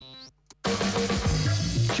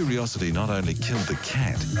curiosity not only killed the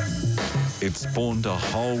cat, it spawned a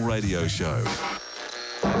whole radio show.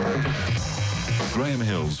 Graham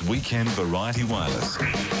Hill's Weekend Variety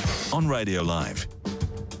Wireless on Radio Live.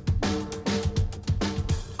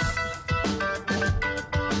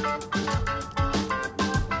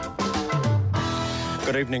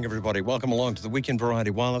 Good evening, everybody. Welcome along to the Weekend Variety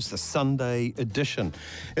Wireless, the Sunday edition.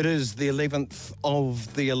 It is the 11th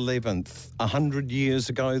of the 11th. 100 years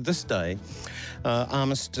ago this day,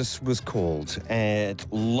 armistice was called at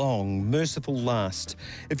long, merciful last.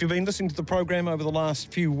 If you've been listening to the program over the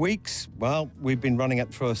last few weeks, well, we've been running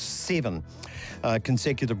it for 7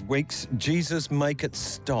 consecutive weeks. Jesus, make it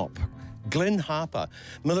stop. Glenn Harper,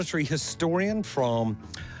 military historian from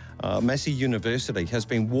Massey University, has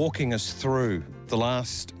been walking us through the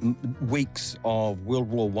last weeks of World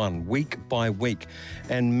War I, week by week.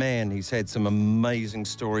 And man, he's had some amazing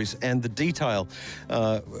stories, and the detail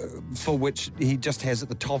for which he just has at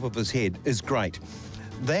the top of his head is great.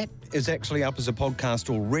 That is actually up as a podcast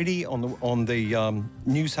already on the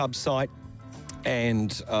News Hub site, and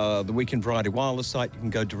the Weekend Variety Wireless site. You can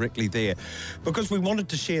go directly there, because we wanted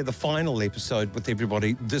to share the final episode with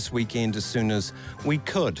everybody this weekend as soon as we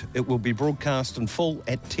could. It will be broadcast in full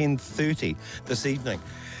at 10:30 this evening.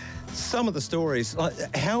 Some of the stories, like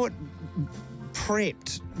how it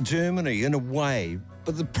prepped Germany in a way,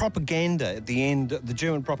 but the propaganda at the end, the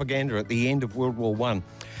German propaganda at the end of World War I,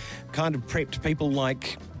 kind of prepped people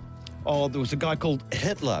like, there was a guy called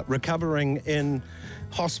Hitler recovering in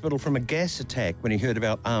hospital from a gas attack when he heard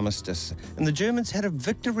about armistice. And the Germans had a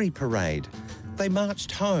victory parade. They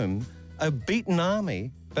marched home, a beaten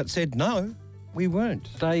army, but said, no, we weren't.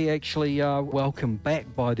 They actually are welcomed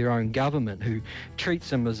back by their own government, who treats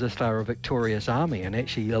them as if they're a victorious army and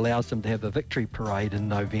actually allows them to have a victory parade in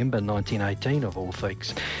November 1918, of all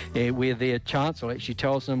things, where their chancellor actually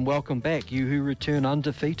tells them, welcome back, you who return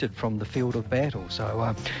undefeated from the field of battle.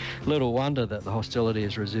 So little wonder that the hostility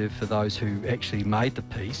is reserved for those who actually made the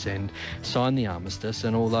peace and signed the armistice,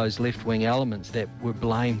 and all those left-wing elements that were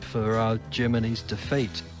blamed for Germany's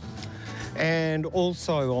defeat. And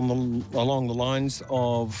also along the lines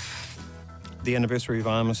of the anniversary of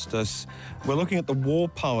armistice, we're looking at the war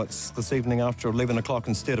poets this evening after 11 o'clock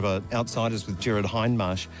instead of Outsiders with Gerard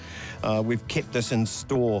Hindmarsh. We've kept this in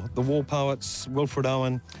store. The war poets, Wilfred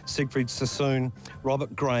Owen, Siegfried Sassoon,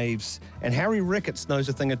 Robert Graves, and Harry Ricketts knows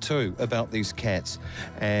a thing or two about these cats.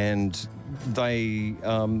 And they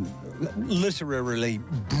literally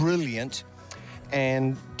brilliant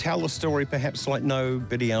and tell a story perhaps like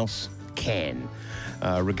nobody else can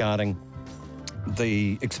regarding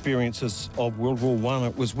the experiences of World War I.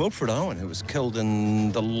 It was Wilfred Owen who was killed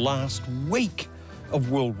in the last week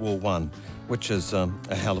of World War I, which is a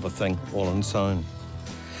hell of a thing all on its own.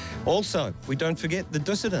 Also, we don't forget the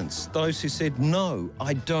dissidents, those who said, no,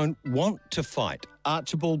 I don't want to fight.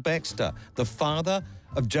 Archibald Baxter, the father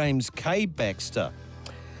of James K. Baxter.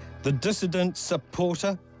 The dissident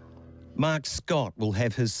supporter, Mark Scott, will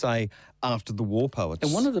have his say after the war poets.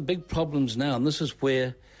 And one of the big problems now, and this is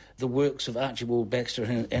where the works of Archibald Baxter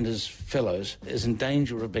and his fellows is in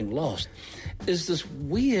danger of being lost, is this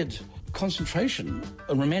weird concentration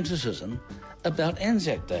and romanticism about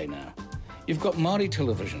Anzac Day now. You've got Māori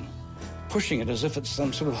television pushing it as if it's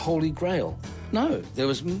some sort of holy grail. No, there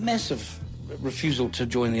was massive refusal to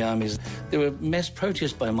join the armies. There were mass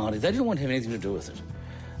protests by Māori. They didn't want to have anything to do with it.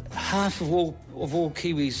 Half of all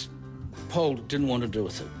Kiwis polled didn't want to do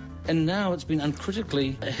with it. And now it's been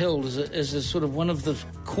uncritically held as a sort of one of the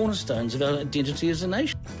cornerstones of our identity as a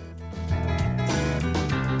nation.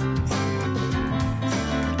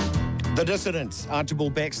 The dissidents,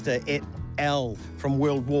 Archibald Baxter et al. From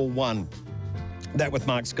World War I. That with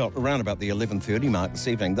Mark Scott around about the 11:30 mark this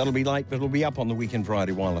evening. That'll be late, but it'll be up on the Weekend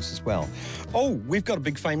Variety Wireless as well. Oh, we've got a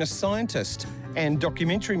big famous scientist and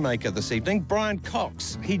documentary maker this evening, Brian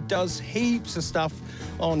Cox. He does heaps of stuff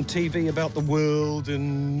on TV about the world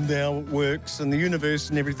and how it works and the universe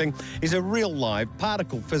and everything. He's a real live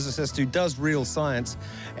particle physicist who does real science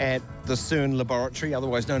at the CERN laboratory,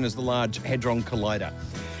 otherwise known as the Large Hadron Collider.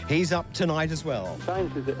 He's up tonight as well.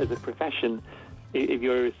 Science as a profession, if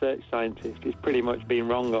you're a research scientist, is pretty much being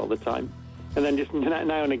wrong all the time. And then just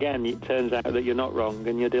now and again, it turns out that you're not wrong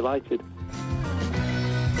and you're delighted.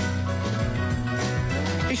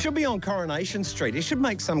 He should be on Coronation Street. He should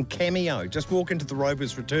make some cameo, just walk into the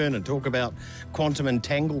Rover's Return and talk about quantum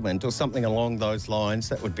entanglement or something along those lines.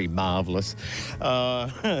 That would be marvellous.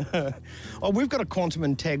 We've got a quantum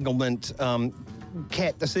entanglement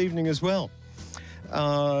cat this evening as well.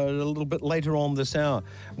 A little bit later on this hour,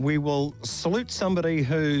 we will salute somebody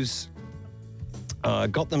who's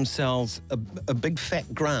got themselves a big fat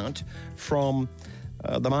grant from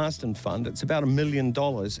the Marsden Fund. It's about $1 million.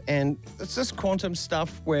 And it's this quantum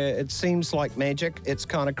stuff where it seems like magic. It's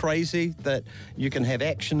kind of crazy that you can have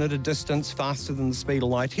action at a distance faster than the speed of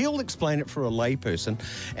light. He'll explain it for a layperson.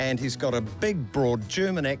 And he's got a big, broad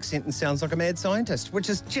German accent and sounds like a mad scientist, which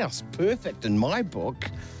is just perfect in my book.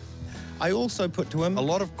 I also put to him, a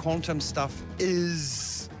lot of quantum stuff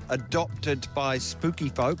is adopted by spooky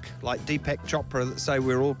folk like Deepak Chopra that say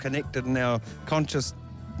we're all connected and our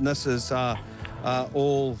consciousnesses are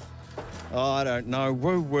all, I don't know,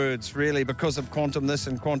 woo words really because of quantum this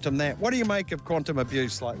and quantum that. What do you make of quantum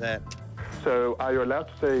abuse like that? So are you allowed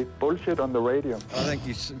to say bullshit on the radio? I think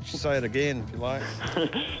you should say it again if you like.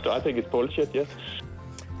 I think it's bullshit, yes.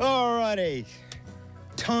 Alrighty.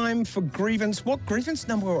 Time for grievance. What grievance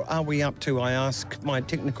number are we up to? I ask my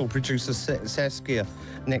technical producer Saskia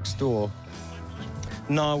next door.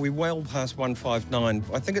 No, we're well past 159.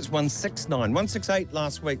 I think it's 169. 168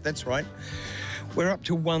 last week, that's right. We're up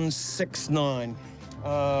to 169,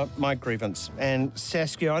 my grievance. And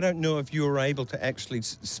Saskia, I don't know if you were able to actually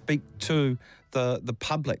speak to the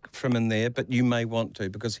public from in there, but you may want to,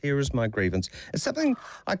 because here is my grievance. It's something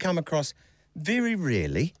I come across very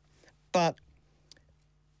rarely, but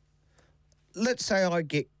let's say I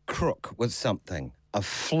get crook with something, a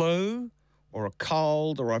flu or a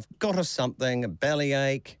cold, or I've got a something, a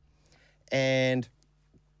bellyache, and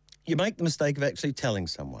you make the mistake of actually telling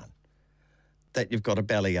someone that you've got a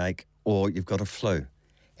bellyache or you've got a flu.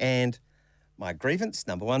 And my grievance,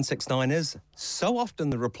 number 169, is so often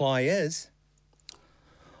the reply is,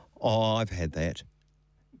 oh, I've had that.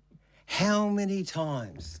 How many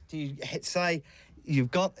times do you say,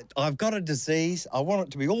 I've got a disease, I want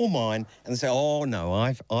it to be all mine, and they say, oh no,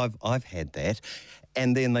 I've had that,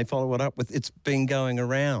 and then they follow it up with it's been going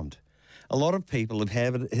around. A lot of people have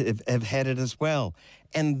had it as well,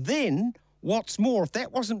 and then what's more, if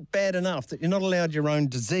that wasn't bad enough that you're not allowed your own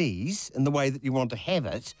disease in the way that you want to have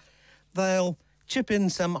it, they'll chip in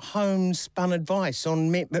some homespun advice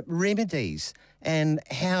on remedies and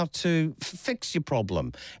how to fix your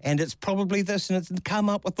problem. And it's probably this, and it's come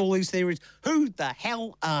up with all these theories. Who the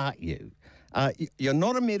hell are you? You're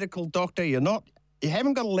not a medical doctor. You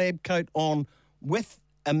haven't got a lab coat on with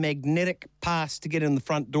a magnetic pass to get in the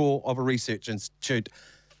front door of a research institute.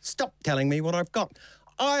 Stop telling me what I've got.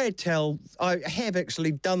 I have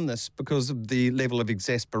actually done this because of the level of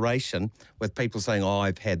exasperation with people saying, oh,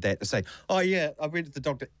 I've had that. To say, oh, yeah, I went to the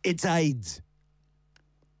doctor. It's AIDS.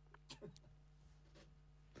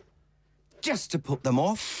 Just to put them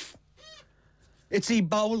off. It's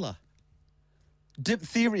Ebola.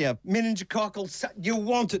 Diphtheria, meningococcal. You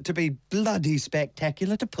want it to be bloody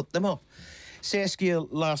spectacular to put them off. Saskia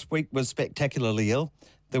last week was spectacularly ill.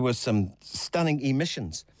 There were some stunning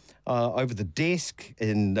emissions over the desk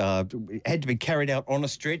and had to be carried out on a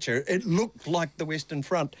stretcher. It looked like the Western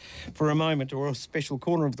Front for a moment, or a special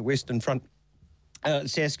corner of the Western Front.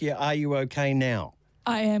 Saskia, are you okay now?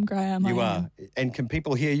 I am, Graham. You are. And can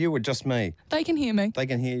people hear you or just me? They can hear me. They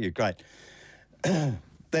can hear you. Great.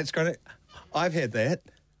 That's great. I've had that.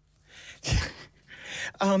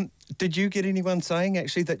 Did you get anyone saying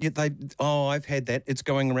actually that I've had that, it's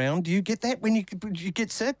going around? Do you get that when you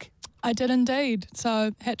get sick? I did indeed, so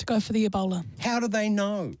had to go for the Ebola. How do they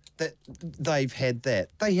know that they've had that?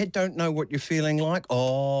 They don't know what you're feeling like.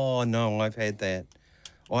 Oh, no, I've had that.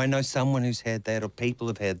 Or I know someone who's had that, or people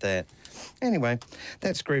have had that. Anyway,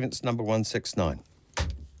 that's grievance number 169.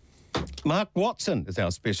 Mark Watson is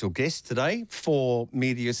our special guest today for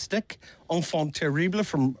Media Stick. Enfant terrible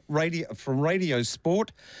from Radio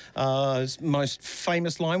Sport. His most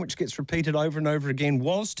famous line, which gets repeated over and over again,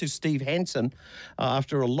 was to Steve Hansen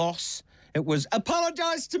after a loss. It was,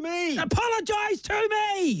 apologise to me! Apologise to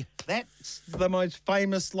me! That's the most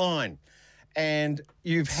famous line. And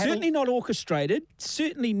you've had... Certainly not orchestrated,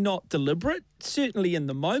 certainly not deliberate, certainly in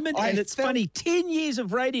the moment. And it's funny, 10 years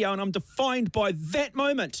of radio and I'm defined by that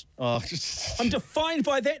moment. Oh. I'm defined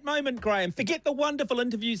by that moment, Graham. Forget the wonderful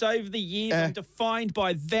interviews over the years. I'm defined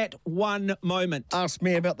by that one moment. Ask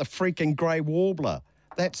me about the freaking grey warbler.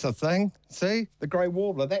 That's the thing. See? The grey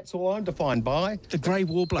warbler. That's all I'm defined by. The grey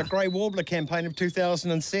warbler. The grey warbler campaign of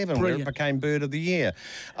 2007, Brilliant. where it became Bird of the Year.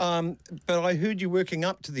 But I heard you working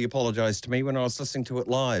up to the Apologise to Me when I was listening to it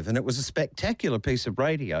live, and it was a spectacular piece of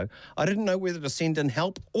radio. I didn't know whether to send in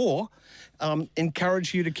help or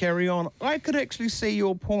encourage you to carry on. I could actually see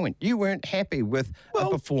your point. You weren't happy with a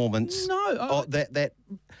performance. No. That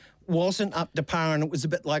wasn't up to par, and it was a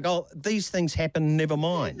bit like, oh, these things happen, never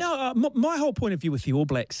mind. No, my whole point of view with the All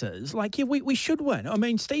Blacks is, like, yeah, we should win. I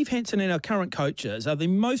mean, Steve Hansen and our current coaches are the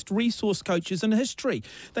most resourced coaches in history.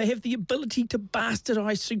 They have the ability to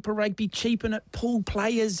bastardise Super Rugby, cheapen it, pull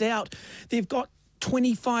players out. They've got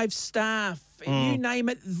 25 staff, you name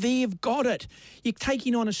it, they've got it. You're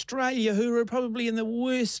taking on Australia, who are probably in the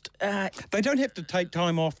worst. They don't have to take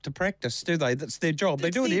time off to practice, do they? That's their job.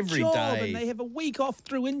 They do it every day. And they have a week off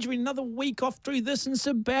through injury, another week off through this and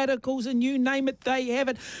sabbaticals, and you name it, they have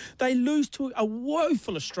it. They lose to a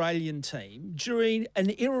woeful Australian team during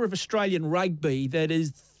an era of Australian rugby that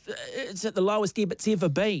is... it's at the lowest ebb it's ever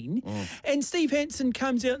been. And Steve Hansen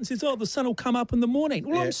comes out and says, the sun will come up in the morning.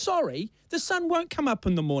 Well, I'm sorry, the sun won't come up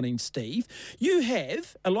in the morning, Steve. You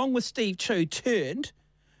have, along with Steve Chu, turned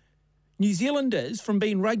New Zealanders from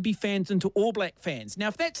being rugby fans into All Black fans. Now,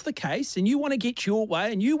 if that's the case, and you want to get your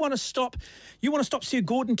way, and you want to stop Sir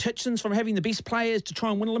Gordon Titchens from having the best players to try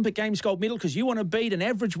and win Olympic Games gold medal because you want to beat an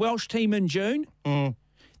average Welsh team in June,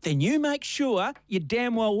 then you make sure you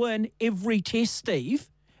damn well win every test, Steve.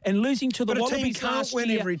 And losing to the Wallabies But a team can't last win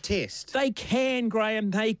year, every test. They can, Graham,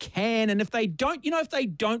 they can. And if they don't,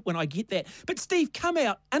 win, I get that. But, Steve, come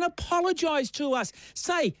out and apologise to us.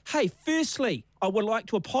 Say, hey, firstly, I would like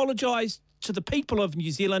to apologise to the people of New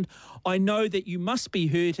Zealand. I know that you must be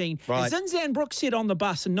hurting. Right. As Zinzan Brooks said on the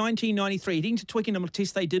bus in 1993, heading to Twickenham, a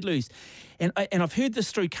test they did lose. And I've heard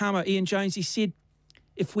this through Karma Ian Jones. He said,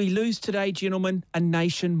 if we lose today, gentlemen, a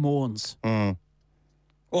nation mourns.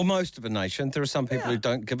 Or most of a nation. There are some people who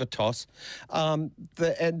don't give a toss.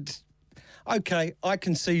 Okay, I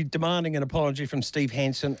can see demanding an apology from Steve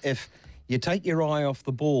Hansen if you take your eye off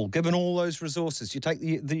the ball. Given all those resources, you take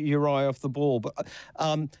your eye off the ball.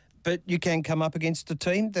 But you can come up against a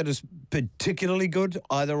team that is particularly good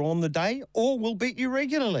either on the day or will beat you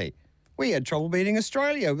regularly. We had trouble beating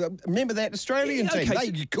Australia. Remember that Australian team?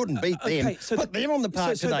 You couldn't beat them. Put them on the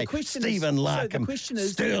park today. Stephen Larkham,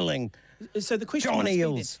 Sterling. So the question John is,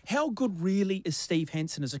 Eales. How good really is Steve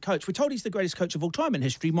Hansen as a coach? We're told he's the greatest coach of all time, and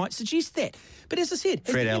history might suggest that. But as I said,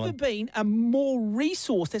 has there ever been a more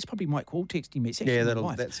resource? That's probably Mike Wall texting me.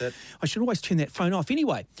 That's it. I should always turn that phone off.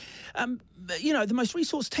 Anyway, the most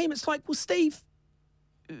resourced team, it's like, well, Steve,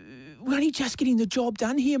 we're only just getting the job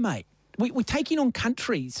done here, mate. We're taking on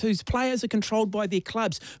countries whose players are controlled by their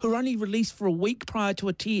clubs, who are only released for a week prior to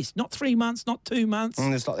a test, not 3 months, not 2 months.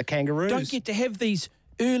 It's like the Kangaroos. Don't get to have these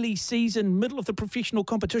early season, middle of the professional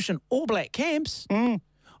competition, All Black camps. I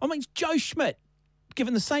mean, Joe Schmidt,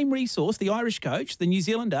 given the same resource, the Irish coach, the New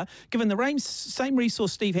Zealander, given the same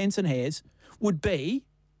resource Steve Hansen has, would be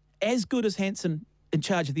as good as Hansen in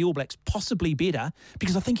charge of the All Blacks, possibly better,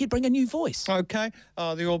 because I think he'd bring a new voice. Okay,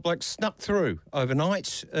 the All Blacks snuck through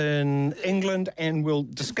overnight in England, and we'll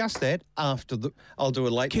discuss that after I'll do a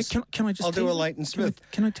Leighton. Can I just? I'll do a Leighton Smith.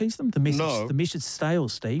 Can I tease them? The message. No. The message is stale,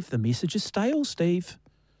 Steve. The message is stale, Steve.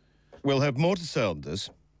 We'll have more to say on this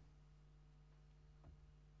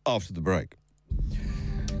after the break.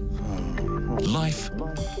 Life,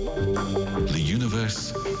 the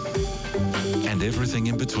universe, and everything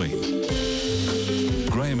in between.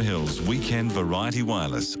 Graham Hill's Weekend Variety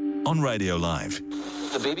Wireless on Radio Live.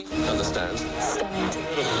 The baby understands.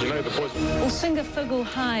 You know the boys. Usinga Fugu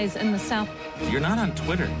highs in the south. You're not on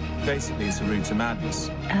Twitter. Basically, it's a route to madness.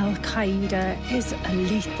 Al-Qaeda is a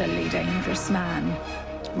lethally dangerous man.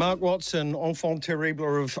 Mark Watson, enfant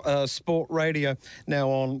terrible of Sport Radio, now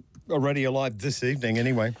on Radio Live this evening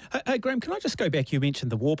anyway. Hey, Graham, can I just go back? You mentioned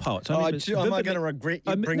the war poets. Am I going to regret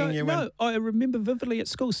bringing you in? No, I remember vividly at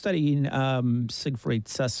school studying Siegfried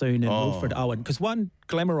Sassoon and Wilfred Owen, because one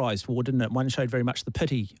glamorised war, didn't it? One showed very much the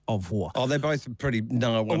pity of war. Oh, they're both pretty...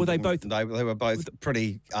 No, were they both? They were both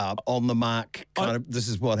pretty on the mark, this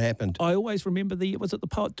is what happened. I always remember was it the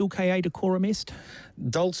poet Dulce et Decorum Est?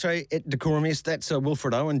 Dulce et Decorum Est, that's a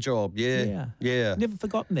Wilfred Owen job, yeah. Never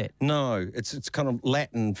forgotten that. No, it's kind of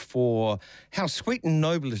Latin for how sweet and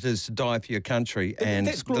noble it is to die for your country, and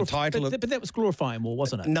the title but that was glorifying war,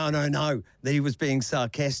 wasn't it? No. He was being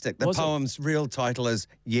sarcastic. The poem's real title is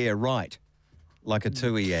Yeah, Right. Like a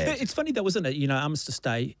TUI ad. It's funny though, isn't it? Armistice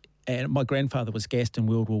Day, and my grandfather was gassed in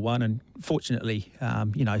World War I, and fortunately,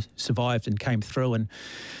 survived and came through, and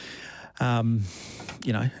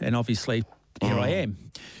and obviously here I am.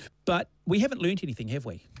 But we haven't learnt anything, have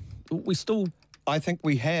we? We still. I think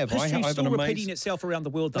we have. History is still repeating itself around the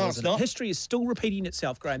world, though, no, isn't it's not. it? History is still repeating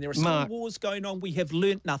itself, Graham. There are still wars going on. We have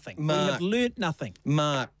learnt nothing. We have learnt nothing.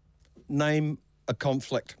 Mark, name a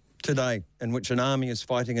conflict today in which an army is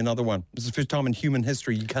fighting another one. This is the first time in human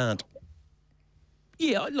history you can't.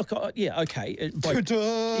 Yeah, look, okay. Yeah, okay. We'll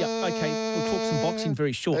talk some boxing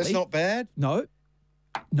very shortly. That's not bad. No,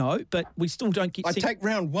 but we still don't get... I take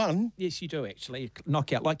round one. Yes, you do, actually.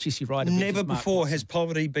 Knockout, like Jesse Ryder. Never before has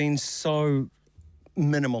poverty been so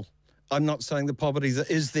minimal I'm not saying the poverty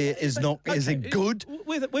that is there is it good?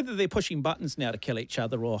 Whether they're pushing buttons now to kill each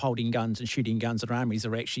other or holding guns and shooting guns at armies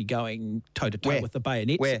are actually going toe-to-toe with the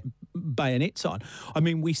bayonets on. I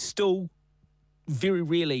mean, we still very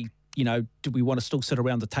rarely, do we want to still sit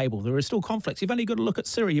around the table? There are still conflicts. You've only got to look at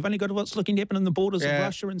Syria. You've only got to what's looking to happen in the borders of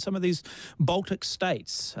Russia and some of these Baltic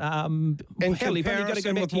states. In comparison you've only got to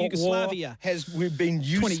go back to Yugoslavia. We've been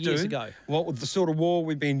used 20 to, years ago. What with the sort of war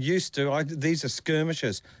we've been used to, these are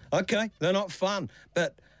skirmishes. Okay, they're not fun,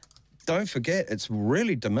 but don't forget, it's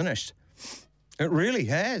really diminished. It really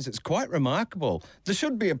has. It's quite remarkable. There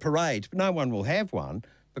should be a parade, but no one will have one,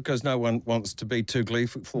 because no one wants to be too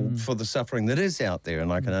gleeful for the suffering that is out there,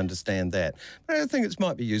 and I can understand that. But I think it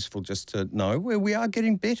might be useful just to know where we are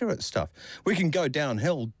getting better at stuff. We can go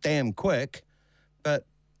downhill damn quick, but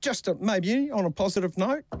just maybe on a positive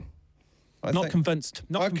note. Not convinced,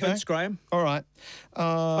 Graham. All right.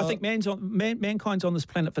 I think mankind's on this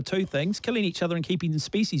planet for two things: killing each other and keeping the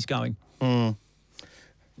species going.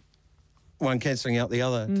 One cancelling out the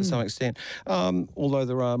other to some extent. Although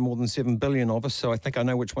there are more than 7 billion of us, so I think I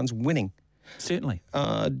know which one's winning. Certainly.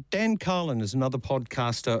 Dan Carlin is another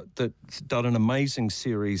podcaster that's done an amazing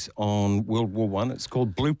series on World War I. It's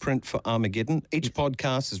called Blueprint for Armageddon. Each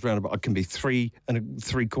podcast is around about, it can be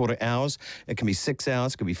 3.75 hours. It can be 6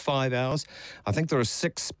 hours. It can be 5 hours. I think there are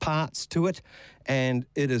 6 parts to it, and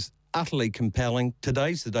it is utterly compelling.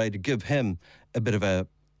 Today's the day to give him a bit of a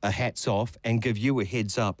hats off and give you a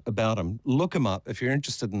heads up about him. Look him up if you're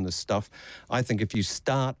interested in this stuff. I think if you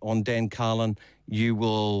start on Dan Carlin, you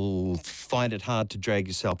will find it hard to drag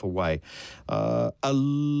yourself away. A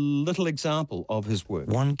little example of his work.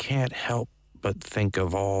 One can't help but think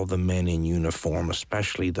of all the men in uniform,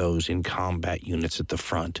 especially those in combat units at the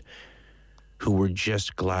front, who were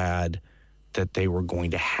just glad that they were going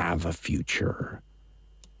to have a future.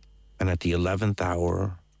 And at the 11th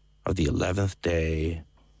hour of the 11th day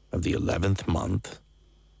of the 11th month,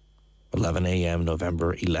 11 a.m.,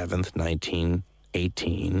 November 11th,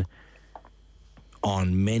 1918,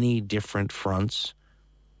 on many different fronts,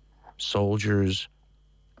 soldiers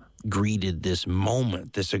greeted this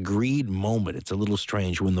moment, this agreed moment. It's a little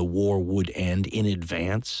strange when the war would end in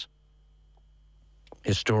advance.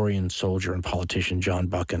 Historian, soldier, and politician John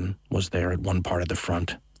Buchan was there at one part of the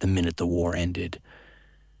front the minute the war ended.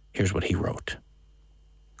 Here's what he wrote.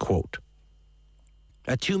 Quote,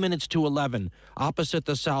 at 2 minutes to 11, opposite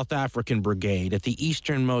the South African Brigade, at the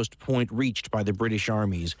easternmost point reached by the British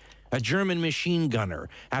armies, a German machine gunner,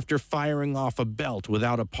 after firing off a belt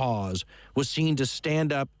without a pause, was seen to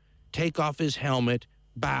stand up, take off his helmet,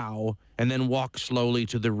 bow, and then walk slowly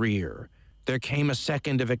to the rear. There came a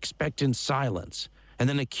second of expectant silence, and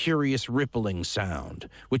then a curious rippling sound,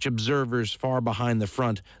 which observers far behind the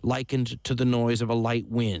front likened to the noise of a light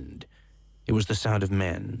wind. It was the sound of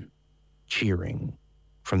men cheering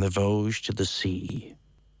from the Vosges to the sea.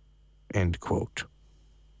 End quote.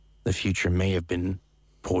 The future may have been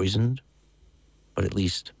poisoned, but at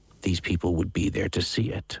least these people would be there to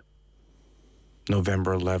see it.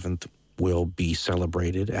 November 11th will be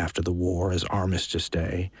celebrated after the war as Armistice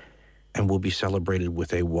Day, and will be celebrated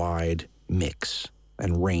with a wide mix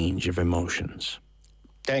and range of emotions.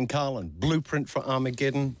 Dan Carlin, Blueprint for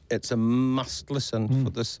Armageddon. It's a must listen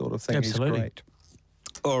for this sort of thing. Absolutely. He's great.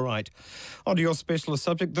 All right. On to your specialist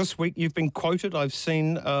subject. This week you've been quoted. I've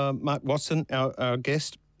seen Mark Watson, our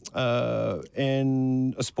guest,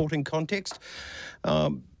 in a sporting context,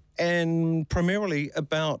 and primarily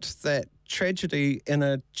about that tragedy in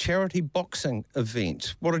a charity boxing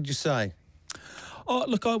event. What did you say? Oh,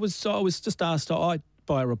 look, I was just asked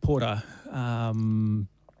by a reporter from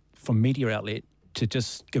media outlet to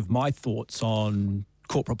just give my thoughts on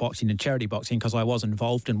corporate boxing and charity boxing, because I was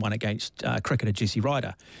involved in one against cricketer Jesse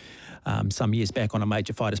Ryder some years back on a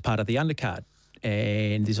major fight as part of the undercard.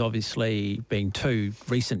 And there's obviously been 2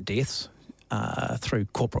 recent deaths through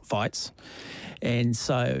corporate fights. And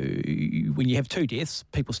so when you have 2 deaths,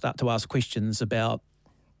 people start to ask questions about,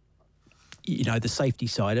 the safety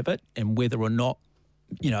side of it and whether or not,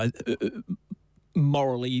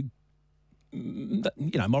 morally,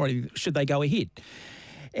 should they go ahead?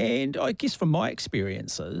 And I guess from my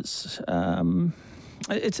experiences,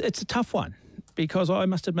 it's a tough one, because I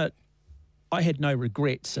must admit I had no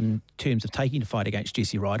regrets in terms of taking the fight against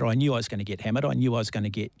Jesse Ryder. I knew I was going to get hammered. I knew I was going to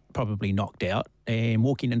get probably knocked out. And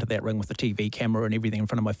walking into that ring with the TV camera and everything in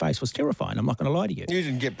front of my face was terrifying. I'm not going to lie to you. You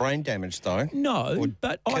didn't get brain damage, though. No,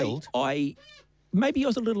 but killed. I maybe I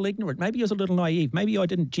was a little ignorant. Maybe I was a little naive. Maybe I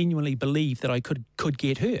didn't genuinely believe that I could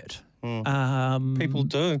get hurt. People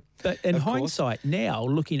do. But in hindsight now,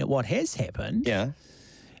 looking at what has happened,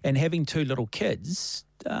 and having 2 little kids,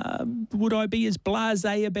 would I be as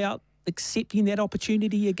blasé about accepting that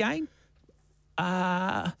opportunity again?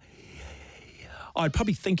 I'd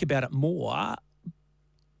probably think about it more,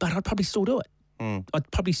 but I'd probably still do it. I'd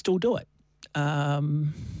probably still do it.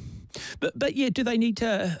 But yeah, do they need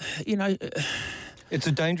to, It's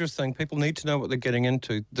a dangerous thing. People need to know what they're getting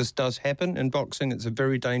into. This does happen in boxing. It's a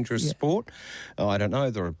very dangerous sport. I don't know.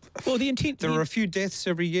 There are a few deaths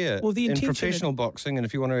every year in professional boxing, and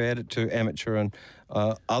if you want to add it to amateur and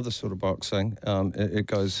other sort of boxing, it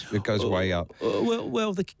goes way up.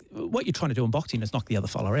 What you're trying to do in boxing is knock the other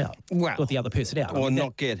fella out, or the other person out, or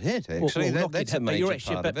not get hit. Actually, that's a major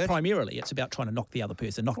part of it. Primarily, it's about trying to knock the other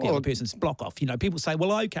person, knock the other person's block off. People say,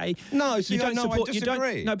 "Well, okay, no, so I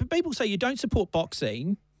disagree. But people say you don't support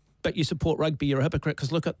boxing, but you support rugby. You're a hypocrite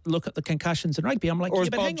because look at the concussions in rugby." I'm like, or as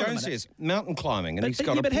Bob Jones says, mountain climbing, and he's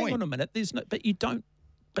got a point. But hang on a minute.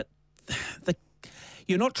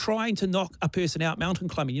 You're not trying to knock a person out mountain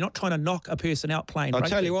climbing. You're not trying to knock a person out playing rugby. I'll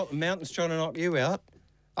tell you what, the mountain's trying to knock you out.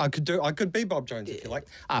 I could be Bob Jones if you like.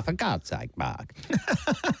 For God's sake, Mark.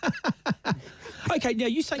 Okay, now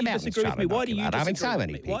you say you disagree with me. Why do you disagree? I mean, so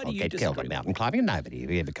many people get killed at mountain climbing, and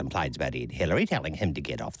nobody ever complains about Ed Hillary telling him to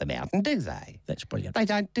get off the mountain, do they? That's brilliant. They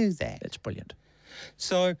don't do that. That's brilliant.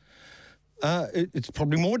 So it's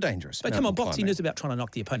probably more dangerous. But come on, boxing is about trying to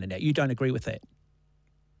knock the opponent out. You don't agree with that?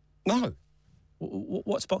 No.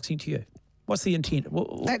 What's boxing to you? What's the intent?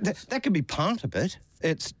 That could be part of it.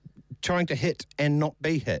 It's trying to hit and not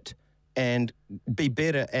be hit, and be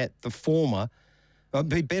better at the former.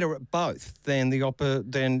 Be better at both than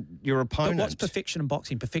your opponent. But what's perfection in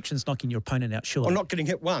boxing? Perfection's knocking your opponent out, surely. Or not getting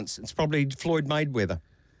hit once. It's probably Floyd Mayweather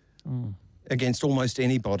against almost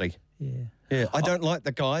anybody. Yeah. I don't like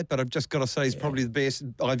the guy, but I've just got to say he's probably the best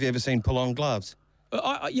I've ever seen pull on gloves.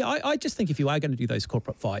 I just think if you are going to do those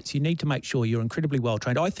corporate fights, you need to make sure you're incredibly well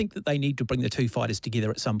trained. I think that they need to bring the two fighters together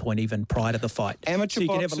at some point, even prior to the fight. Amateur so you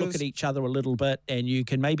boxers, can have a look at each other a little bit, and you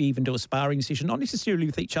can maybe even do a sparring session, not necessarily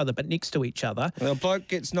with each other, but next to each other. A bloke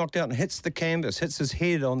gets knocked out and hits the canvas, hits his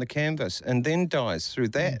head on the canvas, and then dies through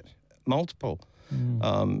that. Multiple.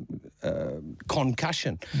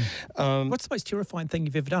 Concussion. What's the most terrifying thing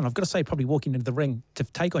you've ever done? I've got to say, probably walking into the ring to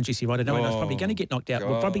take on Jesse Ryder, knowing I was probably going to get knocked out.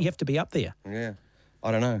 We'll probably have to be up there. Yeah. I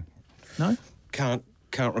don't know. No? Can't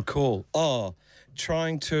recall.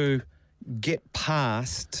 Trying to get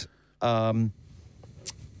past a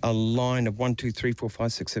line of 1, 2, 3, 4,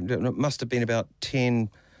 5, 6, 7. It must have been about 10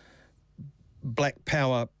 black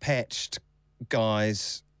power patched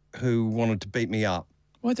guys who wanted to beat me up.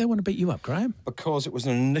 Why'd they want to beat you up, Graham? Because it was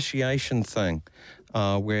an initiation thing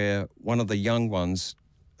where one of the young ones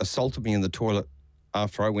assaulted me in the toilet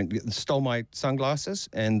after I stole my sunglasses,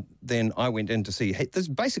 and then I went in to see, this is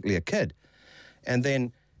basically a kid. And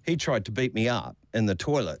then he tried to beat me up in the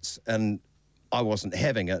toilets, and I wasn't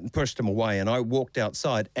having it and pushed him away, and I walked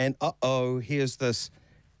outside, and here's this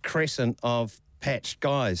crescent of patched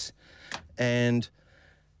guys. And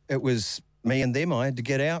it was me and them. I had to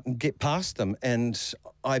get out and get past them, and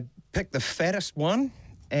I picked the fattest one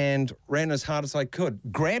and ran as hard as I could.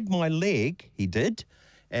 Grabbed my leg, he did,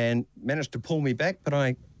 and managed to pull me back, but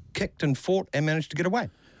I kicked and fought and managed to get away.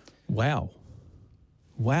 Wow.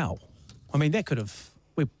 I mean, that could have...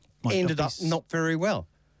 ended up not very well.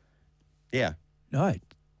 Yeah. No,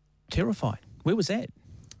 terrifying. Where was that?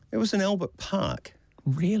 It was in Albert Park.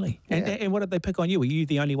 Really? Yeah. And what did they pick on you? Were you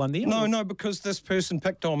the only one there? No, because this person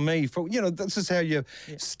picked on me for, this is how you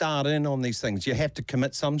start in on these things. You have to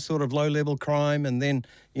commit some sort of low-level crime, and then,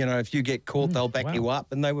 if you get caught, they'll back you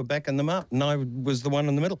up, and they were backing them up, and I was the one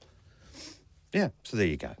in the middle. Yeah, so there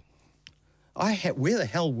you go. Where the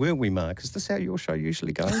hell were we, Mark? Is this how your show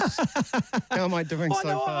usually goes? How am I doing so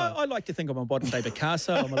far? I like to think I'm a modern-day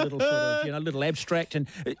Picasso. I'm a little sort of, a little abstract. And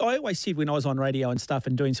I always said when I was on radio and stuff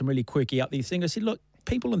and doing some really quirky out there things, I said, look,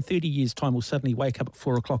 people in 30 years' time will suddenly wake up at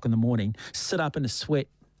 4 o'clock in the morning, sit up in a sweat,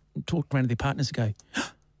 and talk around to their partners and go,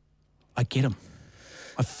 I get him.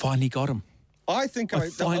 I finally got him. I think I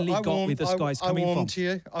finally got where this guy's coming from.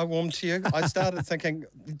 I warmed to you. I started thinking,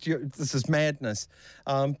 this is madness.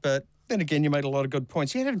 But then again, you made a lot of good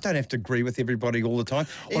points. You don't have to agree with everybody all the time.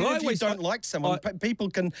 Even if you don't like someone,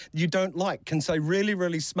 people you don't like can say really,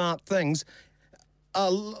 really smart things a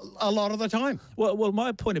lot of the time. Well,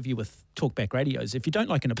 my point of view with talkback radio is if you don't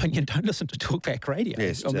like an opinion, don't listen to talkback radio.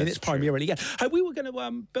 Yes, I mean, that's primarily it. Hey, we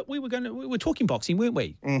were talking boxing, weren't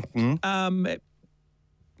we? Mm-hmm.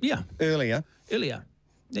 Yeah. Earlier.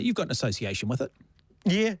 Now, you've got an association with it.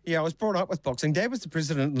 Yeah, I was brought up with boxing. Dad was the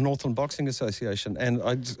president of the Northland Boxing Association, and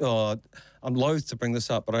I'm loath to bring this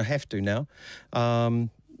up, but I have to now.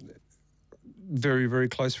 Very, very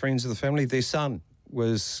close friends of the family. Their son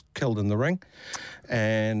was killed in the ring,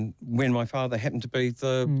 and when my father happened to be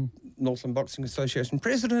the Northland Boxing Association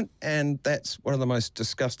president, and that's one of the most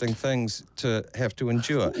disgusting things to have to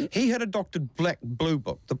endure. He had a doctored Black Blue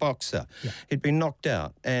Book, the boxer. Yeah. He'd been knocked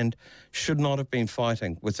out and should not have been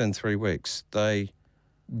fighting within 3 weeks. They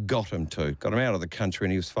got him out of the country,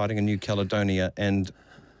 and he was fighting in New Caledonia, and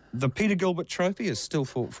the Peter Gilbert Trophy is still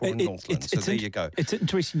fought for in Northland, so there you go. It's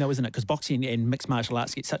interesting though, isn't it? Because boxing and mixed martial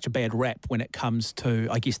arts get such a bad rap when it comes to,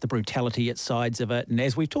 I guess, the brutality at sides of it. And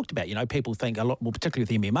as we've talked about, people think a lot more,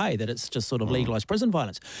 particularly with MMA, that it's just sort of legalised prison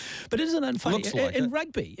violence. But isn't it funny? In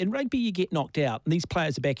rugby, you get knocked out, and these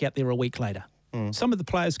players are back out there a week later. Some of the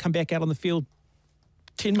players come back out on the field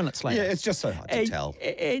 10 minutes later. Yeah, it's just so hard to tell.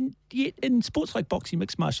 And yet in sports like boxing,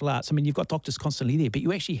 mixed martial arts, I mean, you've got doctors constantly there, but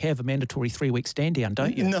you actually have a mandatory 3-week stand down,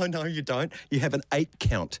 don't you? No, you don't. You have an 8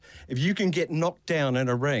 count. If you can get knocked down in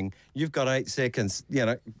a ring, you've got 8 seconds,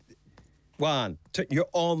 1, 2, you're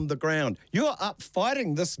on the ground. You're up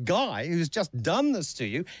fighting this guy who's just done this to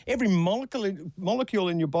you. Every molecule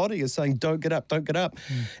in your body is saying, don't get up, don't get up.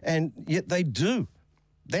 And yet they do.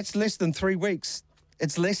 That's less than 3 weeks.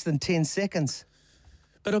 It's less than 10 seconds.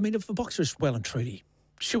 But I mean, if the boxer is well and truly,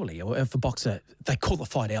 surely, or if the boxer, they call the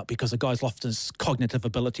fight out because the guy's lost his cognitive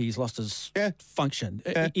abilities, lost his function,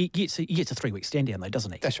 he gets a 3-week stand down though,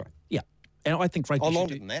 doesn't he? That's right. Yeah. And I think rugby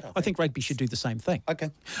longer than that, I think rugby should do the same thing.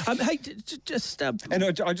 Okay. Hey, just... And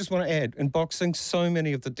I just want to add, in boxing, so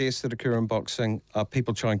many of the deaths that occur in boxing are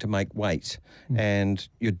people trying to make weight. And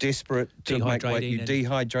you're desperate to make weight. You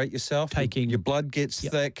dehydrate yourself. Your blood gets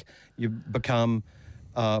thick. You become...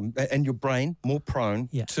 and your brain more prone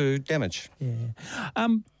to damage. Yeah.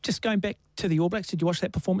 Just going back to the All Blacks, did you watch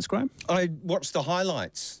that performance, Graham? I watched the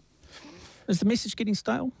highlights. Is the message getting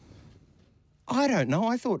stale? I don't know.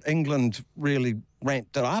 I thought England really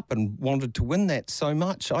ramped it up and wanted to win that so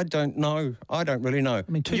much. I don't know. I don't really know.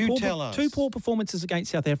 I mean, two poor performances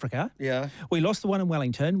against South Africa. Yeah. We lost the one in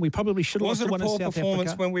Wellington. We probably should have lost the one in South Africa. Was it a poor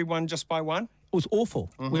performance when we won just by 1? It was awful.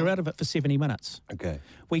 We were out of it for 70 minutes. Okay.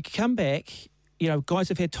 We come back... guys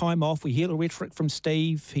have had time off. We hear the rhetoric from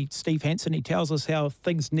Steve Hansen. He tells us how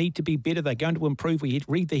things need to be better. They're going to improve. We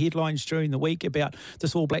read the headlines during the week about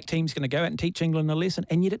this All Black team's going to go out and teach England a lesson,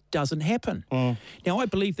 and yet it doesn't happen. Now, I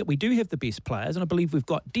believe that we do have the best players, and I believe we've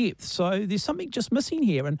got depth. So there's something just missing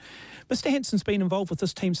here. And Mr. Hansen's been involved with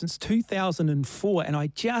this team since 2004, and I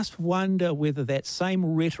just wonder whether that same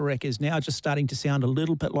rhetoric is now just starting to sound a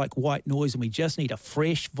little bit like white noise, and we just need a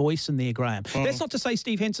fresh voice in there, Graham. That's not to say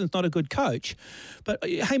Steve Hansen's not a good coach, but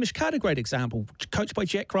Hamish Carter, great example, coached by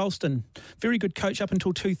Jack Ralston, very good coach up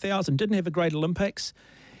until 2000, didn't have a great Olympics.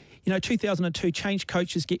 2002, changed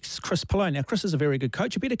coaches, gets Chris Pallone. Now, Chris is a very good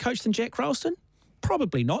coach. A better coach than Jack Ralston?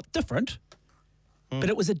 Probably not. Different. But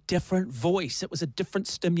it was a different voice. It was a different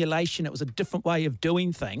stimulation. It was a different way of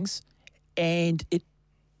doing things. And it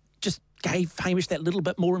just gave Hamish that little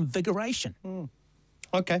bit more invigoration.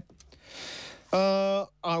 Okay.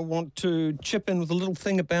 I want to chip in with a little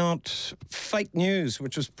thing about fake news,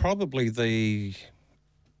 which was probably the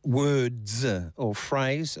words or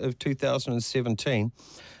phrase of 2017.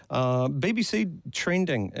 BBC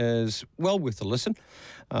Trending is well worth a listen.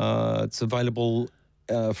 It's available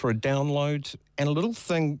for a download. And a little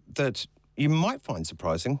thing that you might find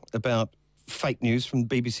surprising about fake news from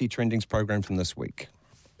BBC Trending's program from this week.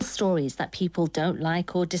 Stories that people don't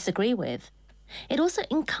like or disagree with. It also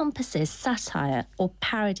encompasses satire or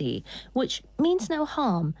parody, which means no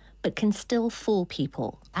harm, but can still fool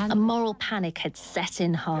people. A moral panic had set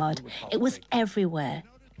in hard. It was everywhere.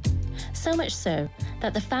 So much so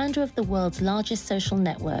that the founder of the world's largest social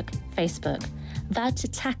network, Facebook, vowed to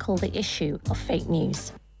tackle the issue of fake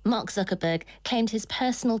news. Mark Zuckerberg claimed his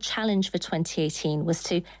personal challenge for 2018 was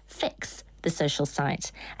to fix the social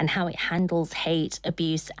site and how it handles hate,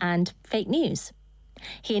 abuse, and fake news.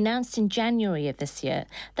 He announced in January of this year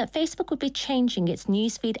that Facebook would be changing its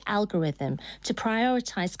newsfeed algorithm to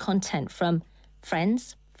prioritise content from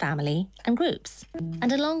friends, family, and groups.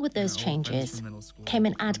 And along with those changes came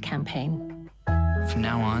an ad campaign. From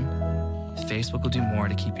now on, Facebook will do more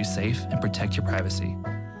to keep you safe and protect your privacy.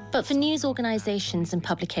 But for news organisations and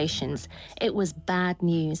publications, it was bad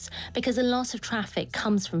news because a lot of traffic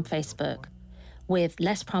comes from Facebook. With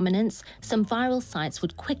less prominence, some viral sites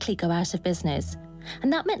would quickly go out of business.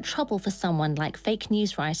 And that meant trouble for someone like fake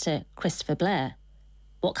news writer Christopher Blair.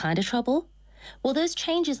 What kind of trouble? Well, those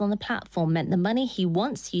changes on the platform meant the money he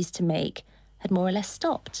once used to make had more or less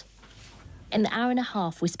stopped. In the hour and a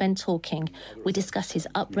half we spent talking, we discussed his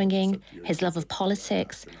upbringing, his love of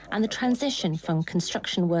politics, and the transition from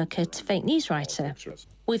construction worker to fake news writer.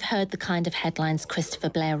 We've heard the kind of headlines Christopher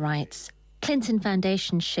Blair writes. Clinton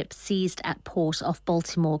Foundation ship seized at port off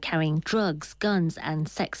Baltimore carrying drugs, guns, and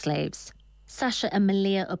sex slaves. Sasha and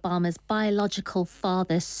Malia Obama's biological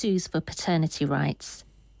father sues for paternity rights.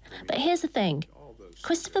 But here's the thing.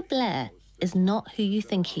 Christopher Blair is not who you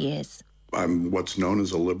think he is. I'm what's known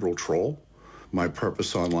as a liberal troll. My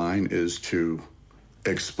purpose online is to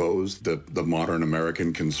expose the modern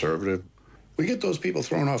American conservative. We get those people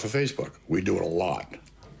thrown off of Facebook. We do it a lot.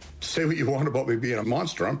 Say what you want about me being a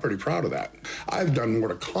monster. I'm pretty proud of that. I've done more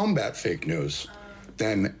to combat fake news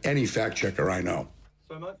than any fact checker I know.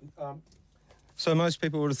 So most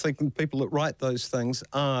people would think the people that write those things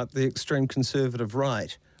are the extreme conservative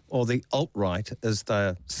right, or the alt-right, as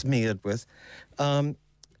they're smeared with.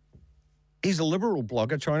 He's a liberal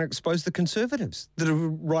blogger trying to expose the conservatives that are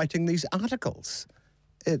writing these articles.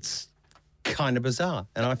 It's kind of bizarre,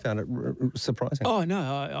 and I found it surprising. Oh, no,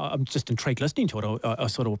 I'm just intrigued listening to it. I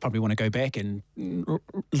sort of probably want to go back and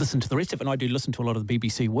listen to the rest of it, and I do listen to a lot of the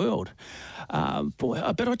BBC World.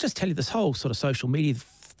 But I'll just tell you, this whole sort of social media,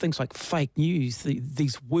 things like fake news,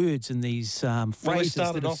 these words and these phrases. Well, we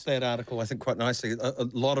started off that article, I think, quite nicely. A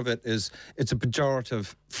lot of it is, it's a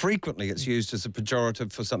pejorative. Frequently, it's used as a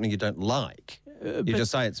pejorative for something you don't like. You just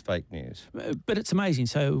say it's fake news. But it's amazing.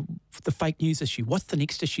 So the fake news issue, what's the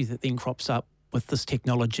next issue that then crops up with this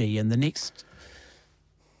technology, and the next,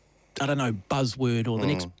 I don't know, buzzword or the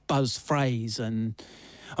next buzz phrase? And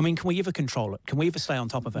I mean, can we ever control it? Can we ever stay on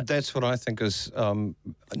top of it? That's what I think is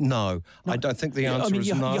no. I don't think the answer is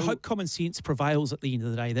no. You hope common sense prevails at the end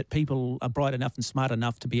of the day, that people are bright enough and smart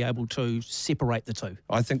enough to be able to separate the two.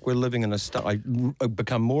 I think we're living in a state, I've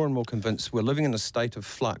become more and more convinced we're living in a state of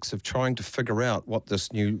flux, of trying to figure out what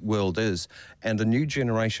this new world is. And the new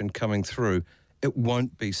generation coming through, it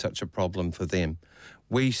won't be such a problem for them.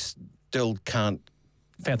 We still can't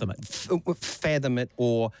fathom it.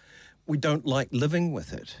 Or we don't like living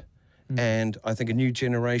with it. And I think a new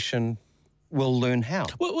generation will learn how.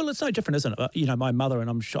 Well, it's no different, isn't it? You know, my mother, and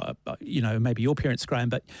I'm sure, maybe your parents, Graham,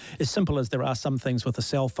 but as simple as there are some things with a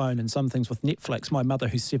cell phone and some things with Netflix, my mother,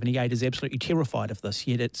 who's 78, is absolutely terrified of this,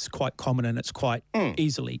 yet it's quite common and it's quite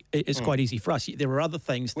it's quite easy for us. Yet there are other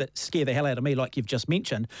things that scare the hell out of me, like you've just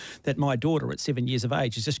mentioned, that my daughter at 7 years of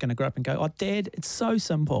age is just going to grow up and go, oh, Dad, it's so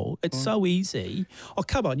simple, it's so easy. Oh,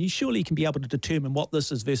 come on, you surely can be able to determine what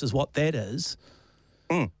this is versus what that is.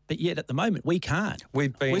 But yet at the moment we can't.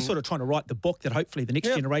 We're sort of trying to write the book that hopefully the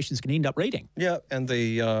next generation's going to end up reading. Yeah, and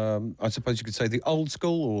the I suppose you could say the old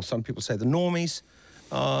school, or some people say the normies,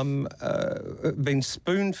 been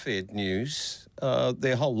spoon-fed news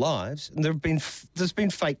their whole lives, and there's been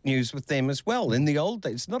fake news with them as well. In the old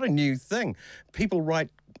days, it's not a new thing. People write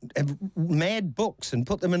mad books and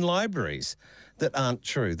put them in libraries that aren't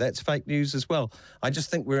true. That's fake news as well. I just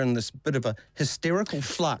think we're in this bit of a hysterical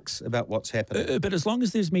flux about what's happening. But as long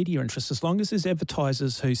as there's media interest, as long as there's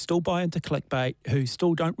advertisers who still buy into clickbait, who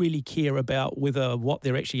still don't really care about whether what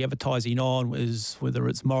they're actually advertising on is whether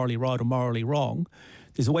it's morally right or morally wrong,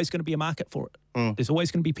 there's always going to be a market for it. There's always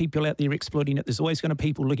going to be people out there exploiting it. There's always going to be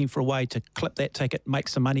people looking for a way to clip that ticket, make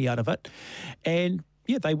some money out of it. And,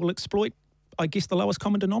 yeah, they will exploit, I guess, the lowest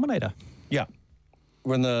common denominator. Yeah.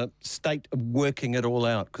 We're in the state of working it all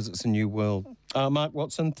out because it's a new world. Mark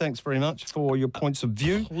Watson, thanks very much for your points of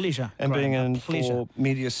view. Pleasure. And being in for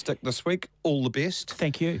Media Stick this week. All the best.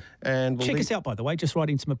 Thank you. And check us out, by the way, just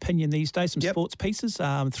writing some opinion these days, some sports pieces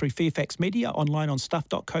through Fairfax Media, online on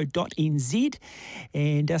stuff.co.nz.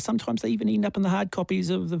 And sometimes they even end up in the hard copies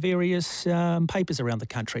of the various papers around the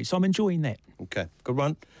country. So I'm enjoying that. Okay, good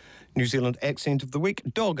one. New Zealand accent of the week,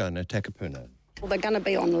 dog owner Takapuna. Well, they're going to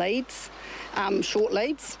be on leads, short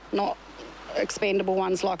leads, not expendable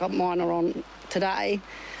ones like mine are on today.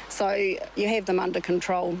 So you have them under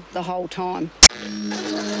control the whole time.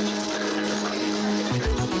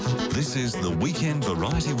 This is the Weekend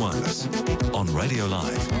Variety Wireless on Radio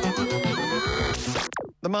Live.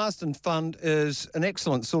 The Marsden Fund is an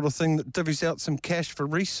excellent sort of thing that divvies out some cash for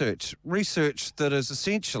research that is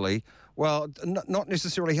essentially, well, not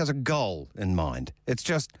necessarily has a goal in mind. It's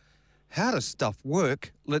just, how does stuff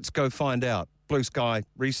work? Let's go find out. Blue sky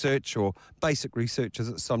research, or basic research as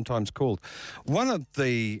it's sometimes called. One of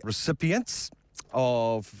the recipients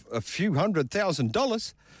of a few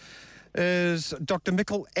 $100,000 is Dr.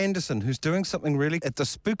 Mikkel Andersen, who's doing something really at the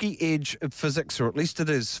spooky edge of physics, or at least it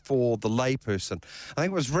is for the layperson. I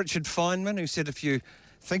think it was Richard Feynman who said, if you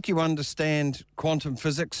think you understand quantum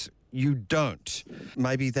physics, you don't.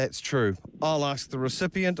 Maybe that's true. I'll ask the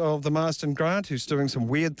recipient of the Marsden Grant, who's doing some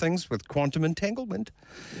weird things with quantum entanglement,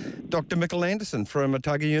 Dr. Mikkel Andersen from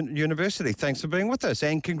Otago University. Thanks for being with us,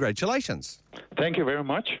 and congratulations. Thank you very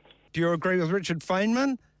much. Do you agree with Richard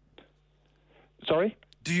Feynman? Sorry?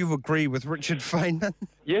 Do you agree with Richard Feynman?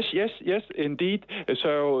 Yes, indeed.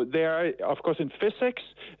 So there are, of course, in physics,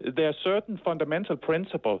 there are certain fundamental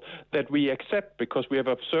principles that we accept because we have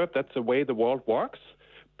observed that's the way the world works.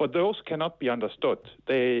 But those cannot be understood.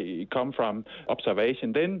 They come from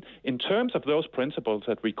observation. Then, in terms of those principles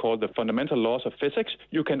that we call the fundamental laws of physics,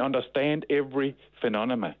 you can understand every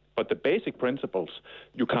phenomenon. But the basic principles,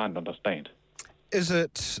 you can't understand. Is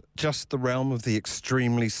it just the realm of the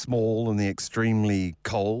extremely small and the extremely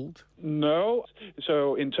cold? No.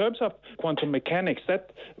 So in terms of quantum mechanics,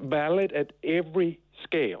 that's valid at every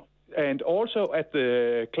scale, and also at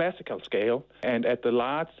the classical scale and at the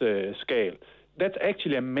large scale. That's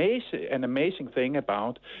actually an amazing thing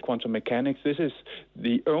about quantum mechanics. This is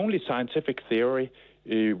the only scientific theory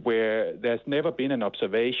where there's never been an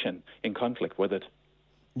observation in conflict with it.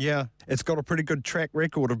 Yeah, it's got a pretty good track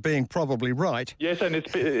record of being probably right. Yes, and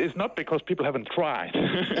it's not because people haven't tried.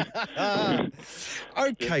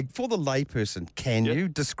 Okay, for the layperson, can you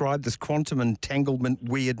describe this quantum entanglement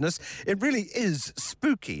weirdness? It really is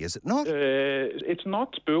spooky, is it not? It's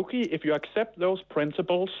not spooky. If you accept those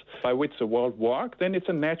principles by which the world works, then it's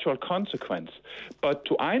a natural consequence. But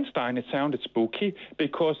to Einstein, it sounded spooky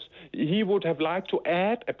because he would have liked to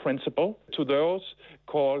add a principle to those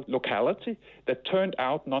called locality that turned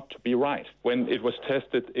out not to be right when it was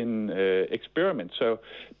tested in experiments. So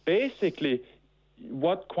basically,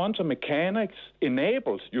 what quantum mechanics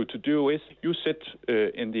enables you to do is you sit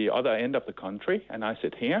in the other end of the country, and I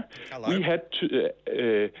sit here. Hello. We had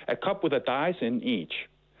a cup with a dice in each,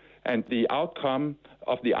 and the outcome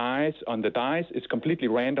of the eyes on the dice is completely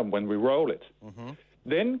random when we roll it. Mm-hmm.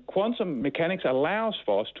 Then quantum mechanics allows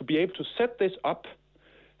for us to be able to set this up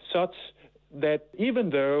such that even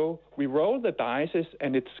though we roll the dice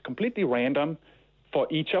and it's completely random for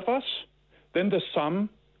each of us, then the sum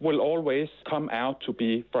will always come out to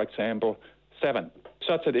be, for example, 7.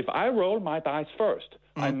 Such that if I roll my dice first,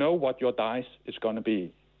 I know what your dice is going to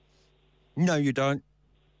be. No, you don't.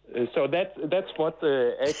 So that's what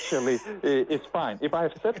actually is fine. If I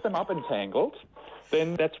have set them up entangled,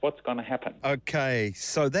 then that's what's going to happen. Okay,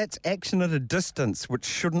 so that's action at a distance, which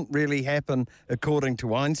shouldn't really happen according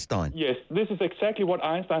to Einstein. Yes, this is exactly what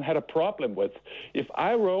Einstein had a problem with. If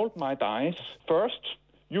I rolled my dice first,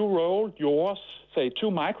 you rolled yours, say, 2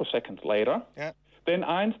 microseconds later, then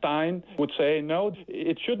Einstein would say, no,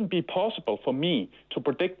 it shouldn't be possible for me to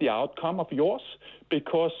predict the outcome of yours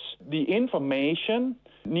because the information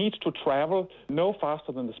needs to travel no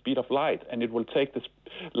faster than the speed of light, and it will take this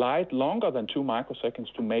light longer than 2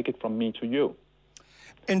 microseconds to make it from me to you.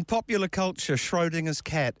 In popular culture, Schrodinger's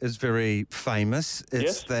cat is very famous.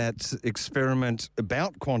 It's that experiment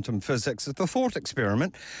about quantum physics. It's the thought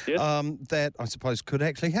experiment that I suppose could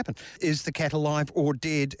actually happen. Is the cat alive or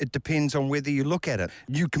dead? It depends on whether you look at it.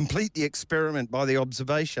 You complete the experiment by the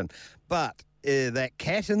observation. But that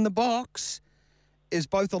cat in the box is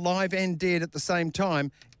both alive and dead at the same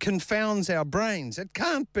time, confounds our brains. It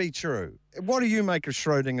can't be true. What do you make of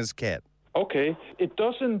Schrodinger's cat? Okay, it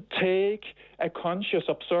doesn't take a conscious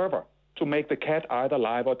observer to make the cat either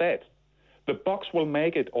alive or dead. The box will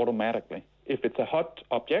make it automatically if it's a hot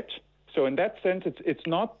object. So in that sense, it's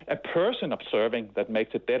not a person observing that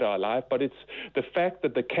makes it dead or alive, but it's the fact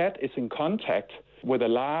that the cat is in contact with a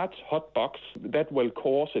large hot box that will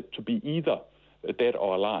cause it to be either dead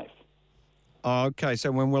or alive. Okay,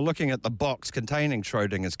 so when we're looking at the box containing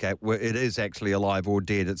Schrodinger's cat, it is actually alive or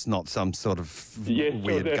dead. It's not some sort of weird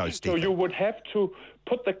ghosty So thing. you would have to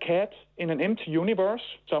put the cat in an empty universe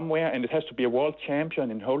somewhere, and it has to be a world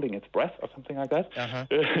champion in holding its breath or something like that.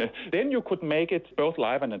 Then you could make it both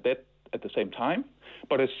live and dead at the same time.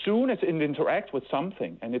 But as soon as it interacts with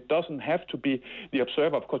something, and it doesn't have to be the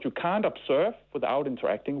observer, of course, you can't observe without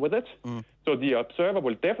interacting with it. So the observer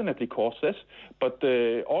will definitely cause this, but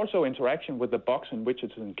also interaction with the box in which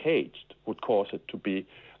it's encaged would cause it to be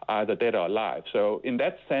either dead or alive. So in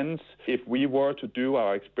that sense, if we were to do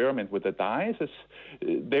our experiment with the dice,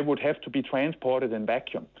 they would have to be transported in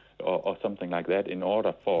vacuum or something like that in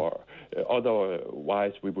order for,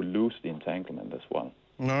 otherwise we would lose the entanglement as well.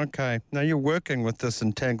 Okay. Now, you're working with this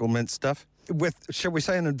entanglement stuff, with, shall we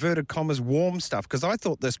say, in inverted commas, warm stuff, because I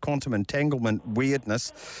thought this quantum entanglement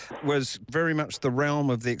weirdness was very much the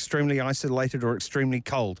realm of the extremely isolated or extremely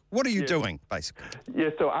cold. What are you doing, basically?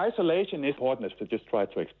 Yes, so isolation is important, as to just try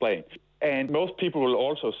to explain. And most people will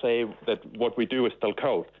also say that what we do is still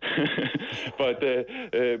cold.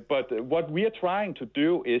 But what we are trying to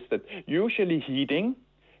do is that usually heating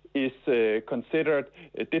is considered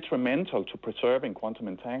detrimental to preserving quantum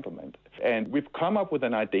entanglement. And we've come up with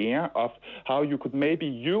an idea of how you could maybe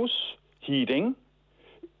use heating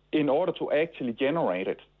in order to actually generate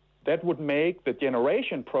it. That would make the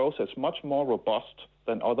generation process much more robust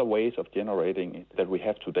than other ways of generating it that we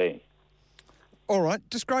have today. All right,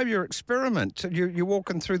 describe your experiment. You're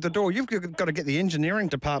walking through the door. You've got to get the engineering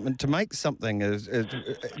department to make something,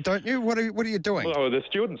 don't you? What are you doing? Well, the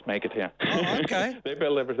students make it here. Oh, okay. They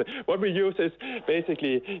build everything. What we use is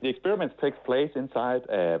basically the experiment takes place inside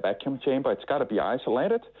a vacuum chamber. It's got to be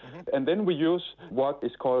isolated. And then we use what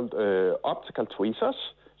is called optical tweezers.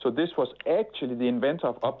 So this was actually the inventor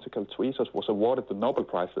of optical tweezers was awarded the Nobel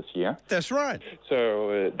Prize this year. That's right.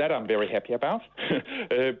 So that I'm very happy about.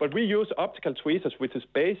 But we use optical tweezers, which is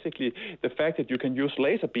basically the fact that you can use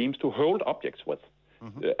laser beams to hold objects with.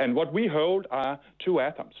 And what we hold are two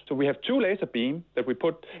atoms. So we have two laser beams that we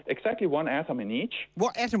put exactly one atom in each.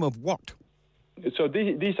 What atom of what? So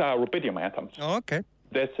these are rubidium atoms. Oh, okay.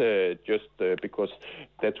 That's just because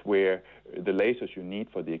that's where the lasers you need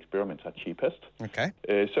for the experiments are cheapest. Okay.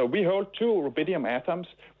 So we hold two rubidium atoms.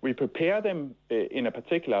 We prepare them in a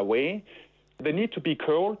particular way. They need to be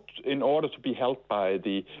cold in order to be held by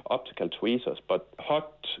the optical tweezers, but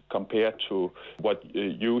hot compared to what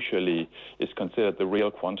usually is considered the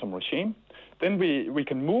real quantum regime. Then we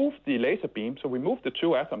can move the laser beam, so we move the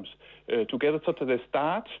two atoms together so that they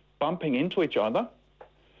start bumping into each other.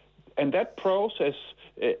 And that process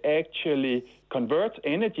actually converts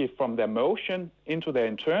energy from their motion into their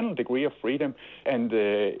internal degree of freedom, and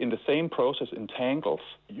in the same process entangles,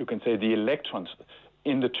 you can say, the electrons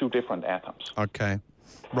in the two different atoms. Okay.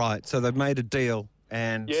 Right, so they've made a deal,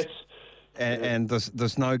 and yes. And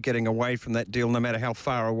there's no getting away from that deal, no matter how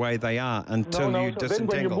far away they are, until you so then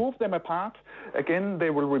when you move them apart, again, they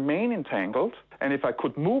will remain entangled. And if I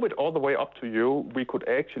could move it all the way up to you, we could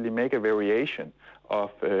actually make a variation of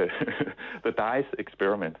the dice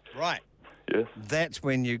experiment. Right. Yes. That's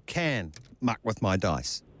when you can muck with my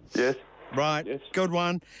dice. Yes. Right. Yes. Good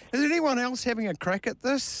one. Is anyone else having a crack at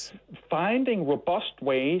this? Finding robust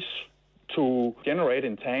ways to generate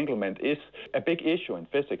entanglement is a big issue in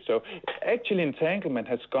physics. So actually entanglement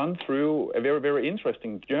has gone through a very, very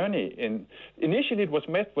interesting journey. Initially it was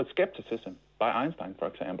met with skepticism by Einstein, for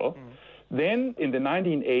example. Then in the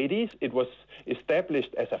 1980s it was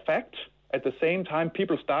established as a fact. At the same time,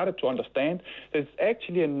 people started to understand that it's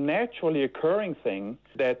actually a naturally occurring thing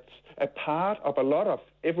that's a part of a lot of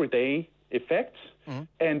everyday effects.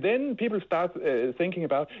 And then people start thinking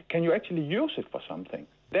about, can you actually use it for something?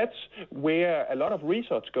 That's where a lot of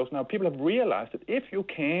research goes now. People have realized that if you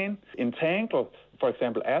can entangle, for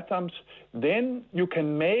example, atoms, then you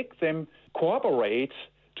can make them cooperate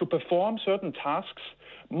to perform certain tasks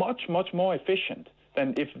much, much more efficient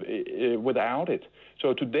than if without it.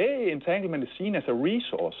 So today, entanglement is seen as a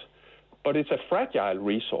resource, but it's a fragile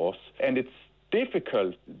resource, and it's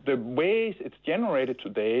difficult. The ways it's generated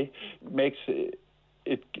today makes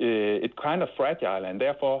it kind of fragile, and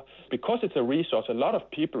therefore, because it's a resource, a lot of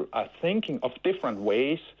people are thinking of different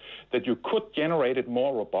ways that you could generate it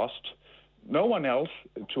more robust. No one else,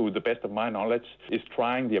 to the best of my knowledge, is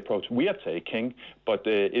trying the approach we are taking, but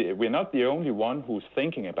we're not the only one who's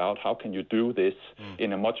thinking about how can you do this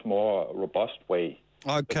in a much more robust way.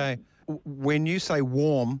 Okay. When you say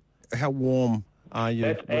warm, how warm are you?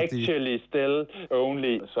 That's actually still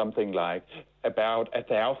only something like about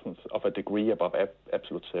 1,000th of a degree above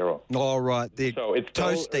absolute zero. All right. So it's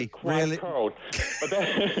toasty, quite really cold. But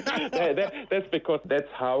that's because that's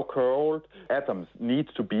how cold atoms need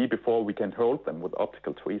to be before we can hold them with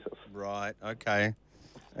optical tweezers. Right, okay.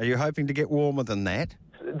 Are you hoping to get warmer than that?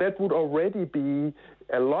 That would already be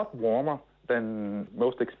a lot warmer than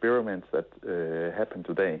most experiments that happen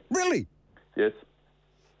today. Really? Yes.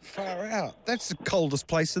 Far out. That's the coldest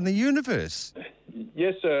place in the universe.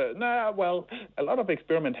 Yes, well, a lot of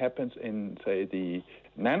experiment happens in, say, the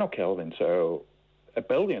nanokelvin, so a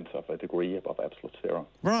billionth of a degree above absolute zero.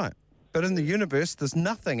 Right. But in the universe, there's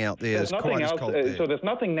nothing out there that's quite as cold there. So there's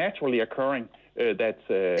nothing naturally occurring that's...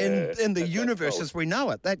 in the universe as we know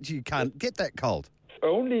it, that you can't get that cold.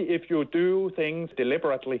 Only if you do things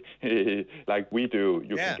deliberately, like we do,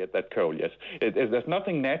 you can get that cold, yes. There's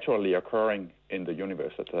nothing naturally occurring in the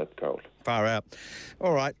universe that's that cold. Far out.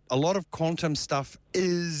 All right. A lot of quantum stuff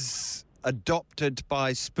is adopted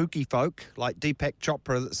by spooky folk like Deepak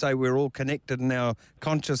Chopra that say we're all connected and our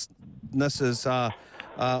consciousnesses are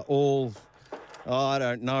all, I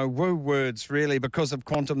don't know, woo words really because of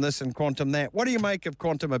quantum this and quantum that. What do you make of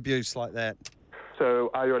quantum abuse like that?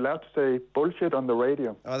 So are you allowed to say bullshit on the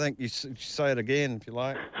radio? I think you say it again if you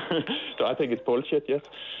like. So I think it's bullshit, yes.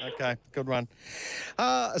 Okay, good one.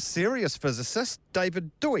 A serious physicist,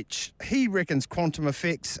 David Deutsch, he reckons quantum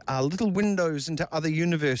effects are little windows into other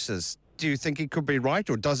universes. do you think he could be right,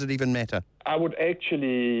 or does it even matter? I would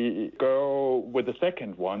actually go with the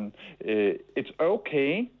second one. It's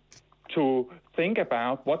okay to think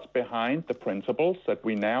about what's behind the principles that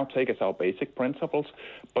we now take as our basic principles,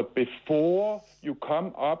 but before you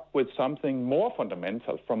come up with something more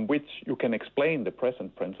fundamental from which you can explain the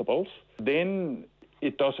present principles, then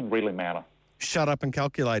it doesn't really matter. Shut up and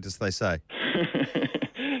calculate, as they say.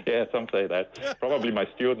 Yeah, some say that. Probably my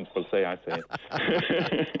students will say I say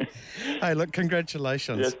it. Hey, look,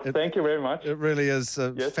 congratulations. Yes, thank you very much. It really is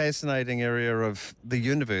a fascinating area of the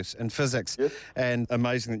universe and physics, and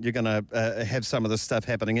amazing that you're going to have some of this stuff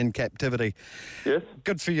happening in captivity. Yes.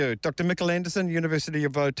 Good for you. Dr. Mikkel Andersen, University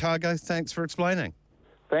of Otago, thanks for explaining.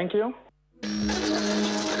 Thank you.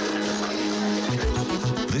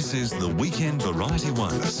 This is the Weekend Variety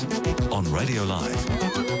Ones on Radio Live.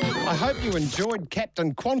 I hope you enjoyed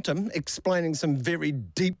Captain Quantum explaining some very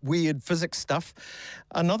deep, weird physics stuff.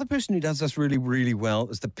 Another person who does this really, really well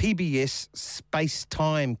is the PBS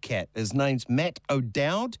Space-Time Cat. His name's Matt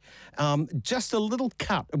O'Dowd. Just a little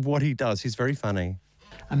cut of what he does. He's very funny.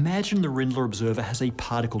 Imagine the Rindler observer has a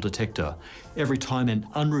particle detector. Every time an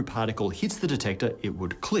Unruh particle hits the detector, it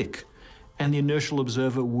would click. And the inertial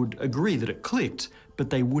observer would agree that it clicked, but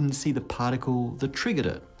they wouldn't see the particle that triggered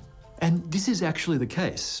it. And this is actually the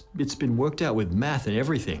case. It's been worked out with math and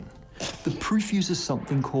everything. The proof uses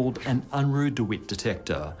something called an Unruh DeWitt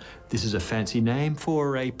detector. This is a fancy name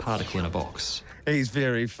for a particle in a box. He's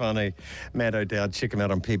very funny. Matt O'Dowd, check him out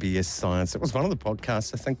on PBS Science. It was one of the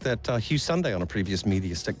podcasts, I think, that Hugh Sunday on a previous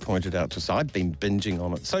Media Stick pointed out to us. I've been binging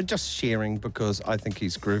on it. So just sharing because I think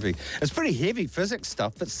he's groovy. It's pretty heavy physics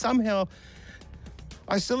stuff, but somehow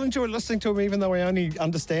I still enjoy listening to him, even though I only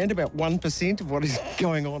understand about 1% of what he's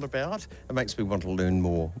going on about. It makes me want to learn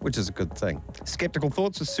more, which is a good thing. Skeptical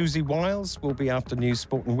Thoughts with Susie Wiles will be after news,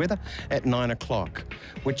 sport and weather at 9 o'clock,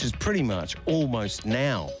 which is pretty much almost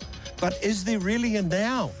now. But is there really a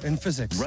now in physics?